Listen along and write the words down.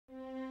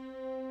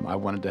I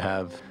wanted to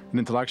have an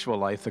intellectual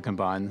life that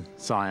combined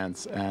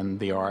science and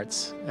the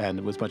arts, and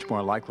it was much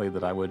more likely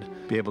that I would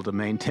be able to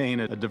maintain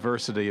a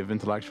diversity of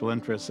intellectual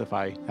interests if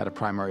I had a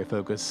primary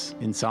focus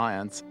in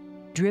science.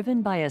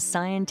 Driven by a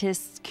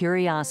scientist's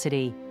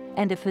curiosity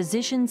and a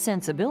physician's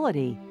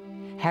sensibility,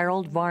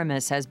 Harold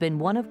Varmus has been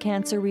one of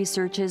cancer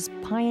research's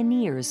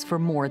pioneers for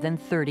more than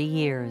 30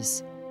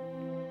 years.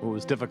 What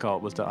was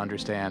difficult was to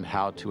understand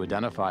how to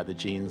identify the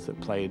genes that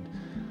played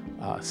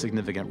a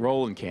significant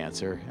role in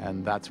cancer,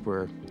 and that's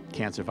where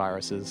cancer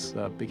viruses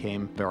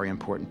became very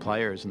important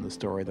players in the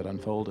story that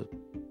unfolded.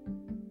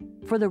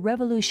 For the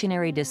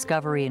revolutionary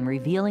discovery in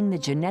revealing the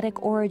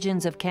genetic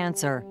origins of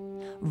cancer,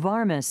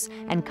 Varmus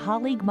and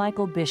colleague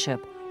Michael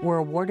Bishop were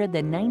awarded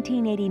the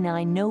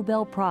 1989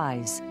 Nobel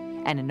Prize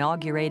and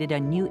inaugurated a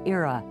new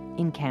era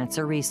in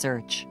cancer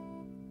research.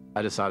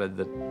 I decided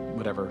that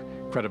whatever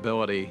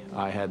credibility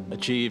I had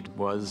achieved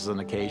was an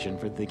occasion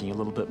for thinking a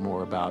little bit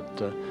more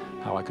about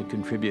how I could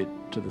contribute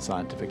to the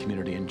scientific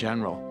community in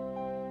general.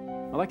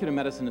 Molecular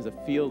medicine is a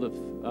field of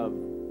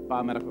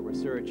biomedical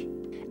research.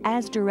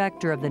 As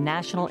director of the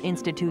National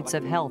Institutes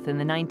of Health in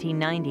the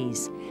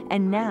 1990s,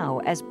 and now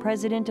as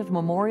president of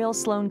Memorial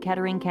Sloan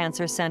Kettering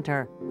Cancer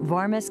Center,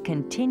 Varmus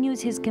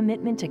continues his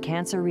commitment to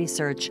cancer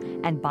research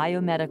and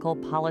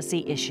biomedical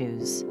policy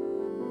issues.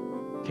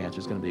 Cancer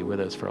is going to be with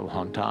us for a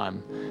long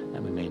time,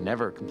 and we may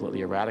never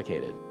completely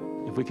eradicate it.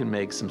 If we can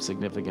make some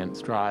significant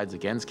strides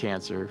against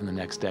cancer in the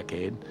next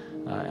decade,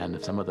 and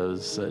if some of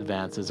those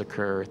advances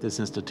occur at this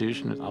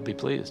institution, I'll be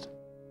pleased.